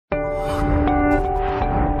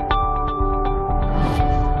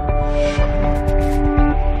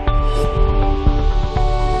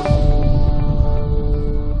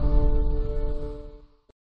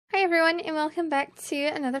welcome back to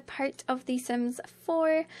another part of The Sims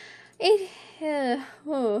 4.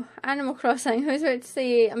 Animal Crossing. I was about to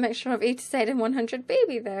say a mixture of 87 and 100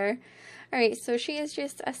 baby there. Alright, so she is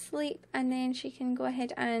just asleep, and then she can go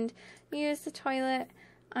ahead and use the toilet,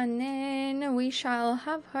 and then we shall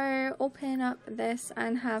have her open up this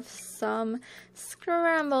and have some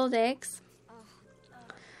scrambled eggs.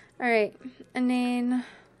 Alright, and then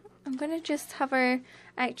I'm going to just have her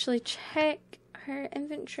actually check her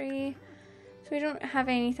inventory. So we don't have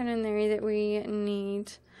anything in there that we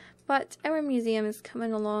need. But our museum is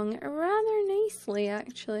coming along rather nicely,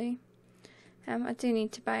 actually. I do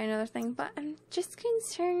need to buy another thing, but I'm just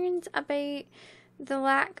concerned about the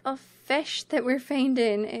lack of fish that we're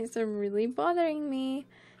finding. It's really bothering me.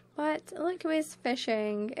 But look who's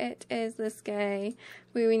fishing. It is this guy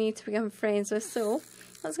who we need to become friends with. So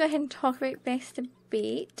let's go ahead and talk about best to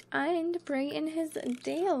bait and brighten his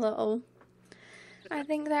day a little. I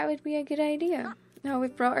think that would be a good idea. No,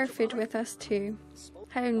 we've brought our food with us too.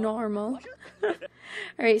 How normal.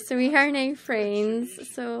 Alright, so we are now friends,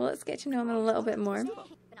 so let's get to know him a little bit more.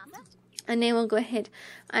 And then we'll go ahead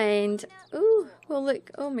and, we'll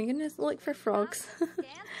look, oh my goodness, look for frogs.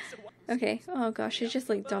 Okay, oh gosh, she just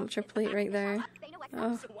like dumped her plate right there.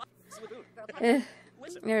 Oh.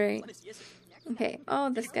 Alright. Okay, oh,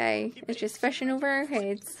 this guy is just fishing over our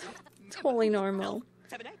heads. Totally normal.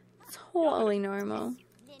 Totally normal.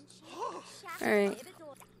 Alright.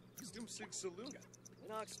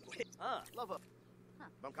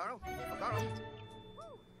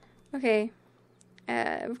 Okay.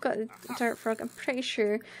 We've got the dart frog. I'm pretty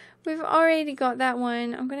sure we've already got that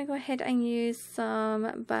one. I'm going to go ahead and use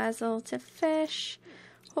some basil to fish.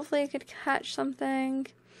 Hopefully I could catch something.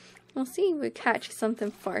 We'll see if we catch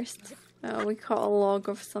something first. Oh, we caught a log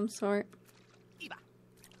of some sort.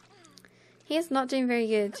 He is not doing very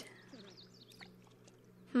good.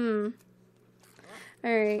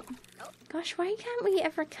 Alright. Gosh, why can't we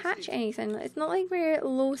ever catch anything? It's not like we're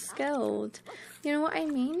low skilled. You know what I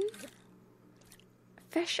mean?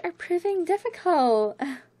 Fish are proving difficult.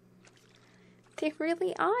 They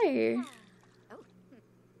really are.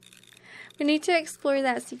 We need to explore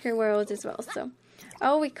that secret world as well, so.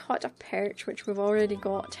 Oh, we caught a perch, which we've already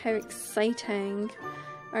got. How exciting.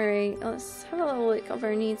 Alright, let's have a little look of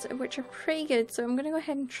our needs, which are pretty good. So I'm going to go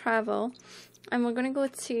ahead and travel. And we're going to go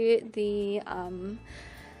to the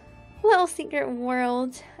little secret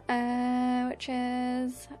world, which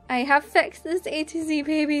is... I have fixed this A to Z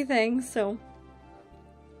baby thing, so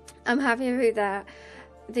I'm happy about that.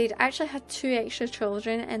 They'd actually had 2 extra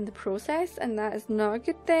children in the process, and that is not a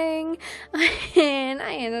good thing. And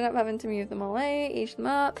I ended up having to move them all out, age them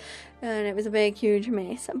up, and it was a big, huge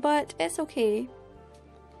mess. But it's okay.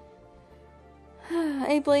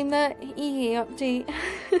 I blame that EA update.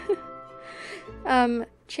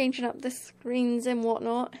 Changing up the screens and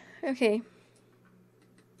whatnot. Okay.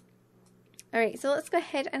 Alright, so let's go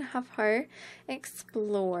ahead and have her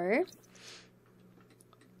explore.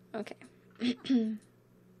 Okay.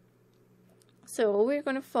 So we're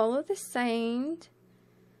going to follow the sound.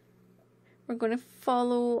 We're going to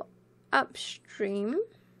follow upstream.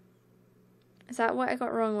 Is that what I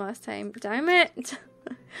got wrong last time? Damn it!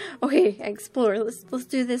 Okay, explore. Let's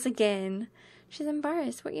do this again. She's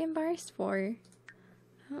embarrassed. What are you embarrassed for?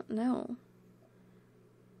 I don't know.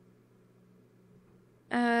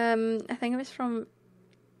 I think it was from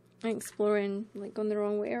exploring, like going the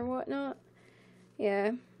wrong way or whatnot.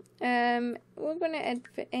 Yeah. We're going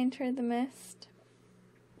to enter the mist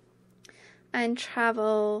and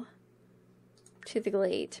travel to the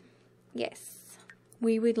glade. Yes,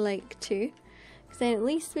 we would like to, because then at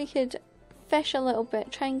least we could fish a little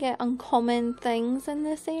bit, try and get uncommon things in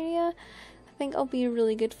this area. I think it'll be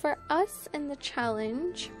really good for us in the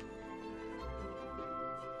challenge.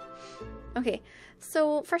 Okay,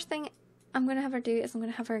 so first thing I'm going to have her do is I'm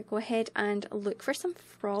going to have her go ahead and look for some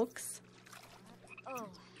frogs.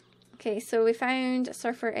 Okay, so we found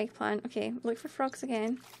surfer eggplant. Okay, look for frogs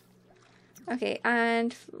again. Okay,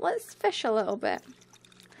 and let's fish a little bit.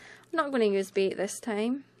 I'm not going to use bait this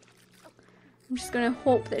time. I'm just going to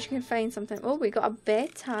hope that she can find something. Oh, we got a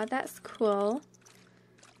betta. That's cool.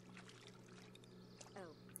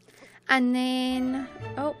 And then,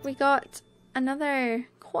 oh, we got another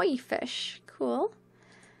koi fish. Cool.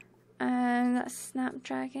 And that's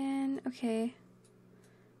snapdragon. Okay.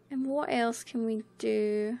 And what else can we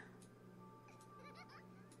do?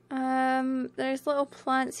 There's little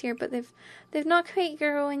plants here, but they've not quite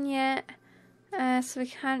grown yet. So we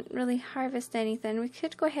can't really harvest anything. We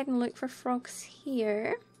could go ahead and look for frogs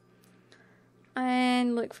here.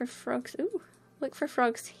 And look for frogs. Ooh, look for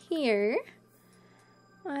frogs here.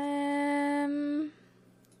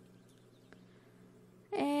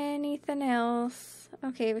 Anything else?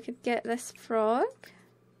 Okay, we could get this frog.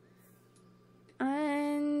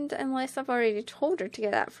 And unless I've already told her to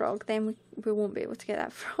get that frog, then we won't be able to get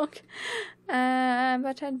that frog.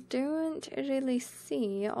 But I don't really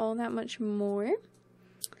see all that much more.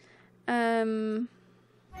 We'll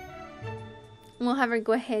have her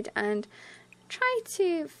go ahead and try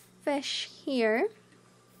to fish here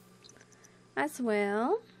as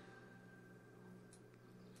well.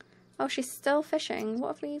 Oh, she's still fishing.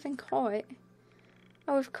 What have we even caught?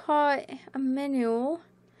 Oh, we've caught a minnow,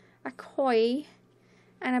 a koi,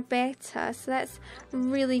 and a betta. So that's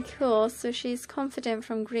really cool. So she's confident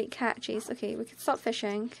from great catches. Okay, we can stop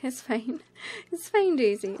fishing. It's fine. It's fine,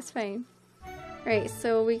 Daisy. It's fine. Right,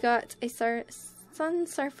 so we got a sun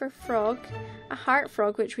surfer frog, a heart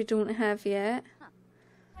frog, which we don't have yet,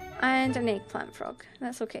 and an eggplant frog.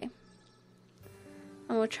 That's okay.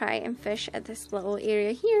 And we'll try and fish at this little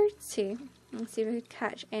area here too. And see if we can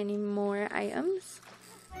catch any more items.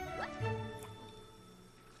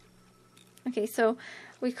 Okay, so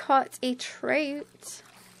we caught a trout.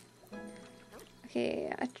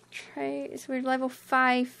 Okay, a trout. So we're level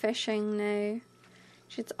 5 fishing now,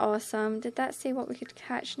 which is awesome. Did that say what we could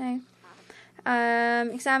catch now?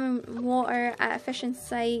 Examine water at a fishing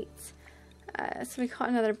site. So we caught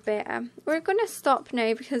another betta. We're going to stop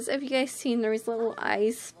now because if you guys seen there was little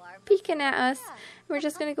eyes peeking at us. We're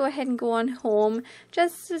just going to go ahead and go on home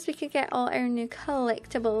just as we could get all our new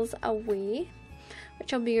collectibles away,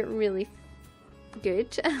 which will be really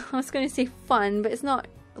good. I was going to say fun, but it's not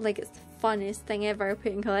like it's the funnest thing ever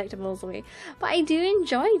putting collectibles away. But I do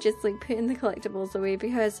enjoy just like putting the collectibles away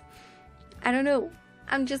because I don't know.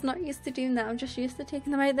 I'm just not used to doing that. I'm just used to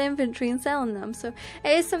taking them out of the inventory and selling them. So it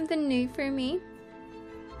is something new for me.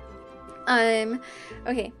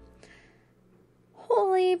 Okay.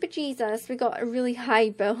 Holy bejesus, we got a really high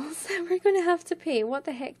bills that we're going to have to pay. What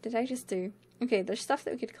the heck did I just do? Okay, there's stuff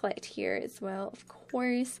that we could collect here as well, of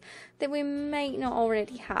course, that we might not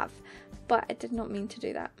already have. But I did not mean to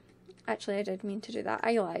do that. Actually, I did mean to do that.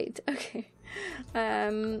 I lied. Okay.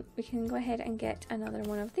 We can go ahead and get another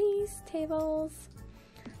one of these tables.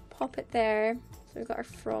 Pop it there. So we've got our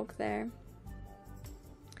frog there.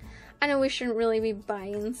 I know we shouldn't really be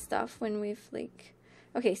buying stuff when we've like...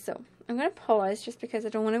 Okay, so I'm going to pause just because I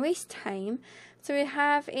don't want to waste time. So we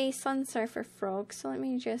have a sun surfer frog. So let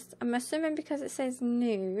me just... I'm assuming because it says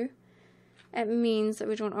new, it means that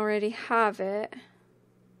we don't already have it.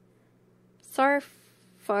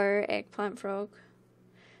 Surfer eggplant frog.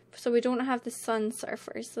 So we don't have the sun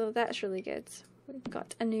surfer. So that's really good. We've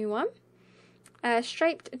got a new one.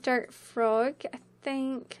 Striped dirt frog. I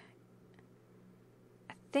think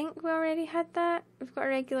we already had that. We've got a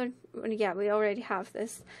regular, yeah, we already have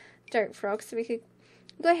this dirt frog, so we could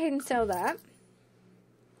go ahead and sell that.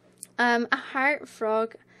 A heart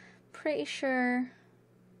frog. Pretty sure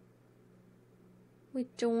we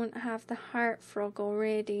don't have the heart frog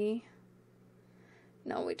already.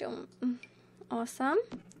 No, we don't. Awesome.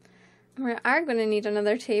 We are going to need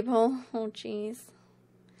another table. Oh, jeez.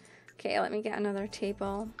 Okay, let me get another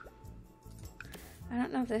table. I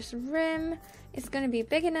don't know if this room is going to be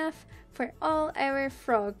big enough for all our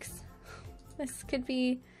frogs. This could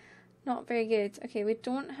be not very good. Okay, we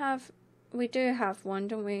do have one,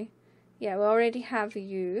 don't we? Yeah, we already have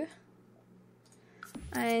you.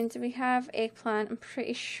 And we have eggplant. I'm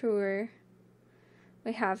pretty sure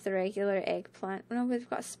we have the regular eggplant. No, we've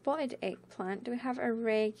got a spotted eggplant. Do we have a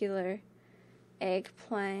regular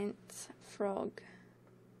eggplant frog?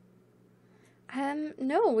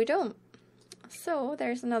 No, we don't. So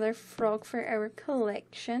there's another frog for our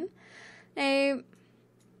collection. Now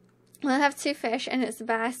we'll have 2 fish, and it's the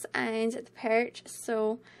bass and the perch.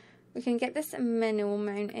 So we can get this minnow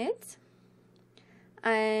mounted.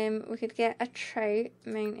 We could get a trout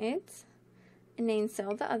mounted, and then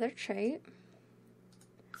sell the other trout.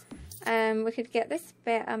 We could get this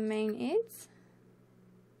betta mounted.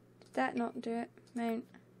 Did that not do it? Mount.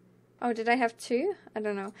 Oh, did I have 2? I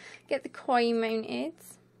don't know. Get the koi mounted.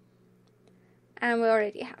 And we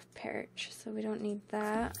already have perch, so we don't need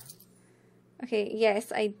that. Okay,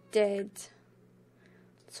 yes, I did.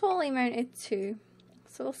 Totally mounted 2.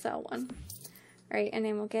 So we'll sell one. Alright, and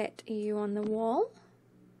then we'll get you on the wall.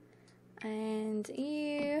 And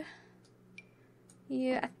you,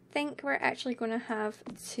 I think we're actually going to have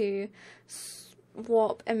to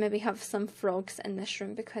swap and maybe have some frogs in this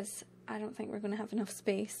room because I don't think we're going to have enough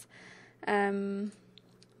space.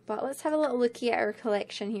 But let's have a little looky at our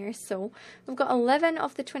collection here. So we've got 11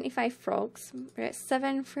 of the 25 frogs. We're at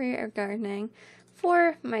 7 for our gardening,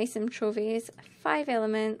 4 mice and trophies, 5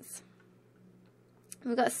 elements,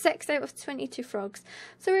 We've got 6 out of 22 frogs.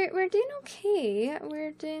 So we're doing okay.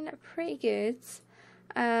 We're doing pretty good.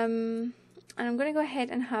 And I'm going to go ahead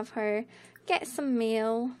and have her get some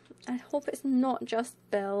mail. I hope it's not just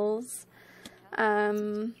bills.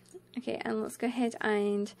 Okay, and let's go ahead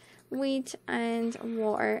and weed and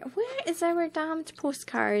water. Where is our damned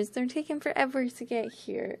postcards? They're taking forever to get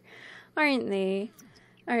here, aren't they?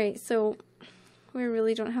 Alright, so we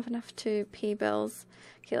really don't have enough to pay bills.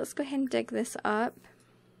 Okay, let's go ahead and dig this up.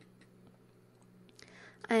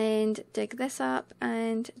 And dig this up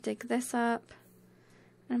and dig this up.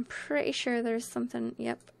 I'm pretty sure there's something.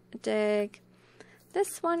 Yep, dig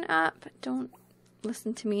this one up. Don't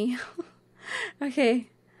listen to me. Okay,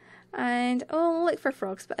 and we'll look for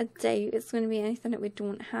frogs, but I doubt it's going to be anything that we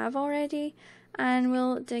don't have already. And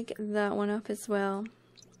we'll dig that one up as well.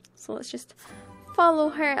 So let's just follow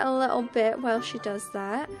her a little bit while she does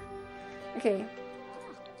that. Okay.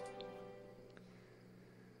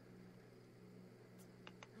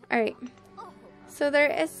 Alright, so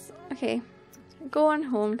there is, okay, go on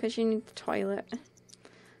home because you need the toilet.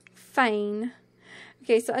 Fine.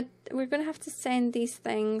 Okay, so we're going to have to send these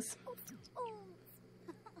things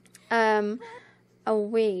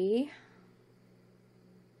away.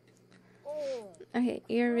 Okay,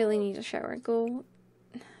 you really need a shower. Go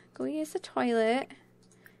use the toilet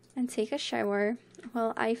and take a shower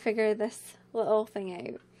while I figure this little thing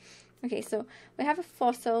out. Okay, so we have a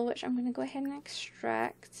fossil, which I'm going to go ahead and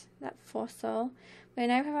extract that fossil. We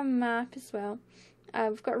now have a map as well.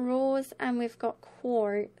 We've got rose and we've got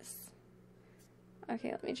quartz. Okay,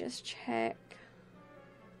 let me just check.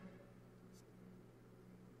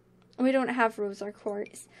 We don't have rose or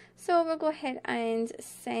quartz. So we'll go ahead and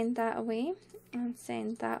send that away. And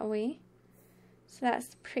send that away. So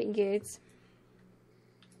that's pretty good.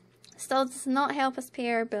 Still does not help us pay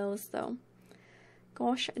our bills though.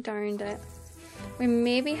 Gosh darned it. We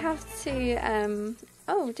maybe have to,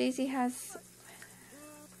 oh, Daisy has,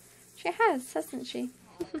 she has, hasn't she?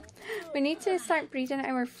 We need to start breeding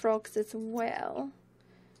our frogs as well.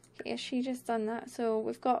 Okay, she just done that. So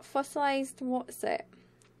we've got fossilized, what's it?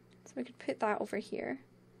 So we could put that over here.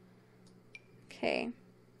 Okay.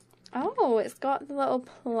 Oh, it's got the little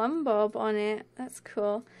plumb bob on it. That's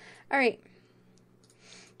cool. Alright.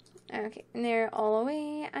 Okay, and they're all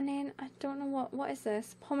away, and then I don't know what is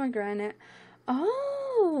this? Pomegranate.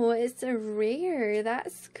 Oh, it's a rare.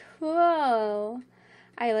 That's cool.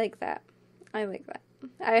 I like that. I like that.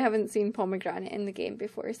 I haven't seen pomegranate in the game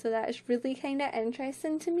before, so that is really kind of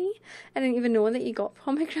interesting to me. I didn't even know that you got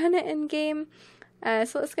pomegranate in game.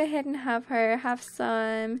 So let's go ahead and have her have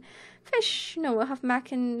some fish. No, we'll have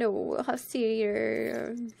we'll have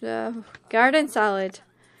cereal. Garden salad.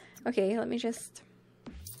 Okay, let me just.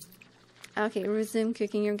 Okay, resume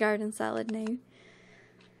cooking your garden salad now.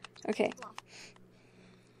 Okay.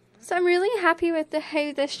 So I'm really happy with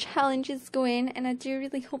how this challenge is going, and I do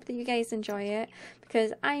really hope that you guys enjoy it,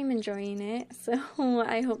 because I'm enjoying it, so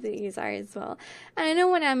I hope that you are as well. And I know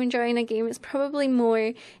when I'm enjoying a game, it's probably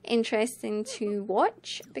more interesting to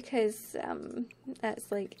watch, because that's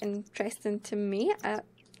like interesting to me.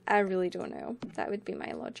 I really don't know. That would be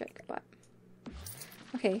my logic, but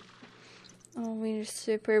okay. Oh, we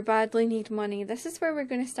super badly need money. This is where we're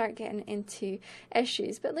going to start getting into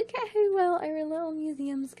issues. But look at how well our little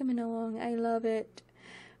museum's coming along. I love it.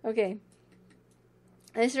 Okay.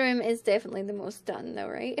 This room is definitely the most done though,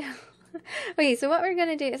 right? Okay, so what we're going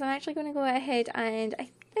to do is I'm actually going to go ahead and I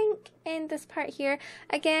think end this part here.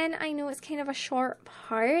 Again, I know it's kind of a short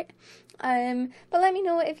part. But let me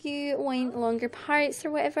know if you want longer parts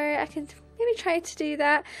or whatever. I can maybe try to do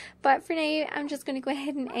that, but for now I'm just going to go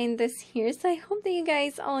ahead and end this here. So I hope that you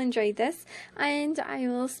guys all enjoyed this, and I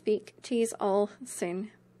will speak to you all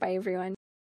soon. Bye everyone.